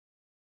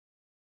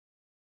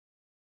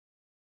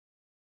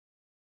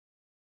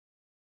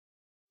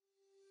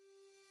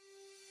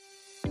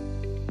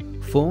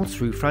Falls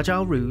through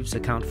fragile roofs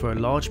account for a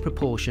large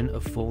proportion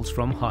of falls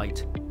from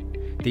height.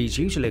 These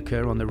usually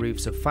occur on the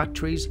roofs of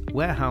factories,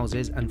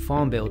 warehouses and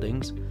farm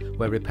buildings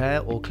where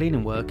repair or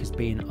cleaning work is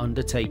being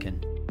undertaken.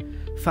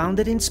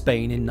 Founded in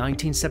Spain in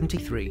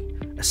 1973,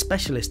 a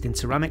specialist in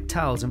ceramic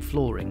tiles and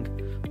flooring,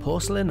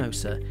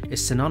 Porcelanosa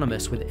is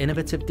synonymous with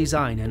innovative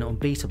design and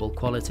unbeatable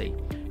quality,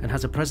 and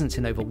has a presence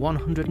in over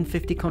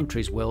 150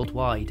 countries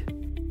worldwide.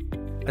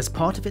 As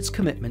part of its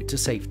commitment to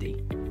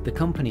safety, the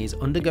company is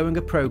undergoing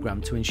a program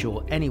to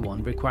ensure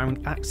anyone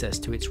requiring access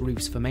to its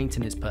roofs for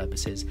maintenance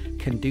purposes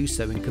can do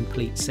so in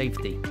complete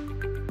safety.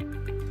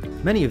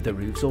 Many of the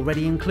roofs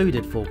already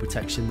included fall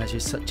protection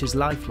measures such as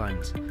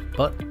lifelines,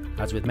 but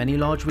as with many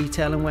large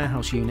retail and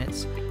warehouse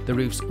units, the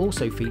roofs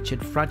also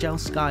featured fragile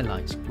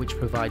skylights which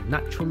provide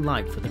natural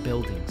light for the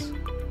buildings.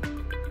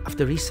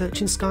 After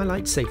researching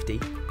skylight safety,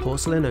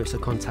 Porcelanosa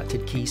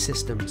contacted Key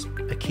Systems,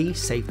 a key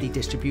safety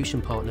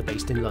distribution partner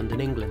based in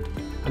London, England,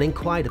 and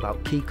inquired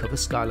about key cover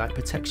skylight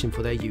protection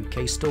for their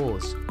UK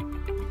stores.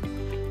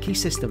 Key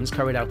Systems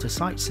carried out a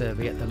site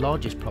survey at the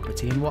largest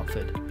property in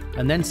Watford,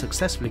 and then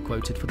successfully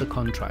quoted for the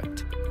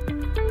contract.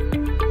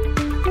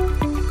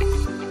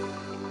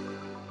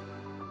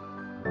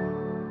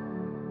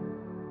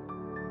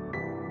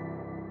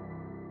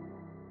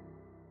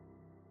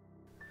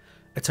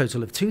 A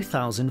total of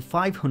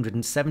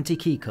 2,570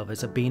 key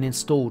covers are being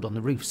installed on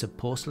the roofs of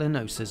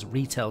Porcelanosa's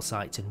retail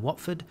sites in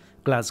Watford,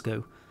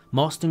 Glasgow,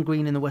 Marston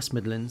Green in the West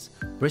Midlands,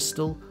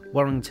 Bristol,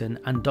 Warrington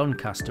and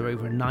Doncaster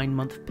over a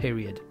 9-month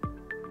period.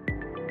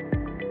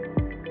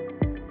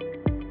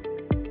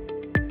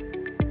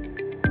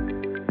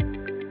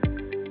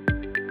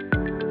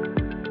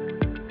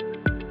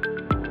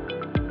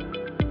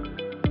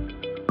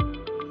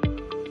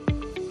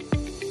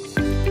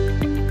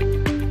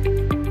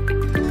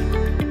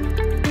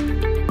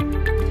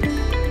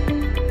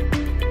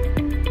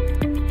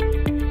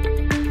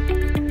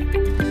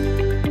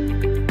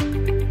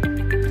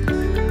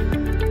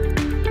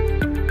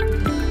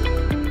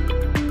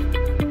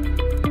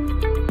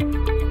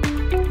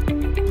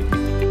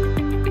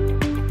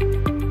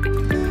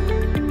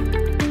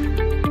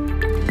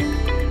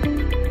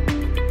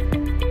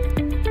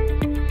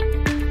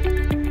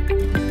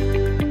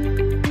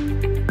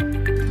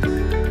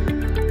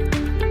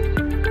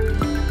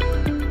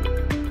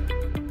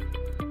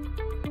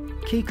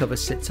 Key cover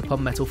sits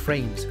upon metal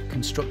frames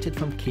constructed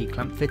from key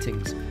clamp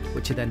fittings,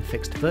 which are then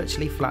fixed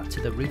virtually flat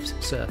to the roof's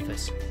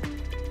surface.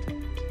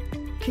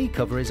 Key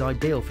cover is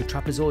ideal for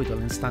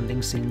trapezoidal and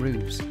standing seam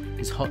roofs,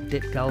 is hot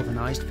dip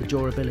galvanised for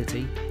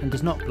durability and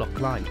does not block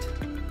light.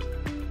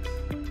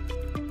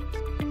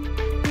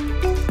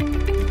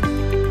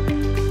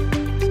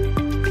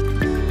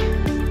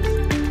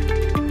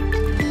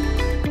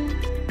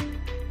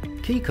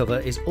 Key cover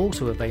is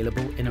also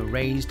available in a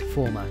raised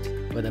format,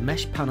 where the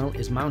mesh panel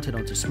is mounted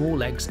onto small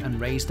legs and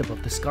raised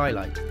above the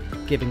skylight,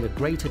 giving a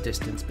greater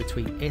distance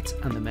between it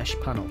and the mesh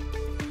panel.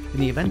 In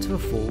the event of a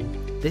fall,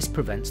 this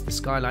prevents the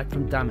skylight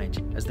from damage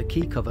as the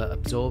key cover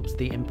absorbs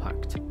the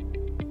impact.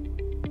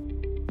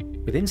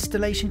 With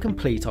installation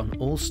complete on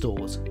all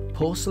stores,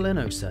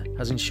 Porcelanosa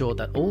has ensured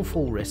that all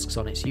fall risks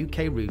on its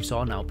UK roofs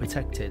are now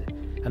protected,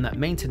 and that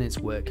maintenance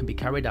work can be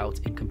carried out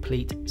in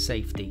complete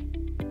safety.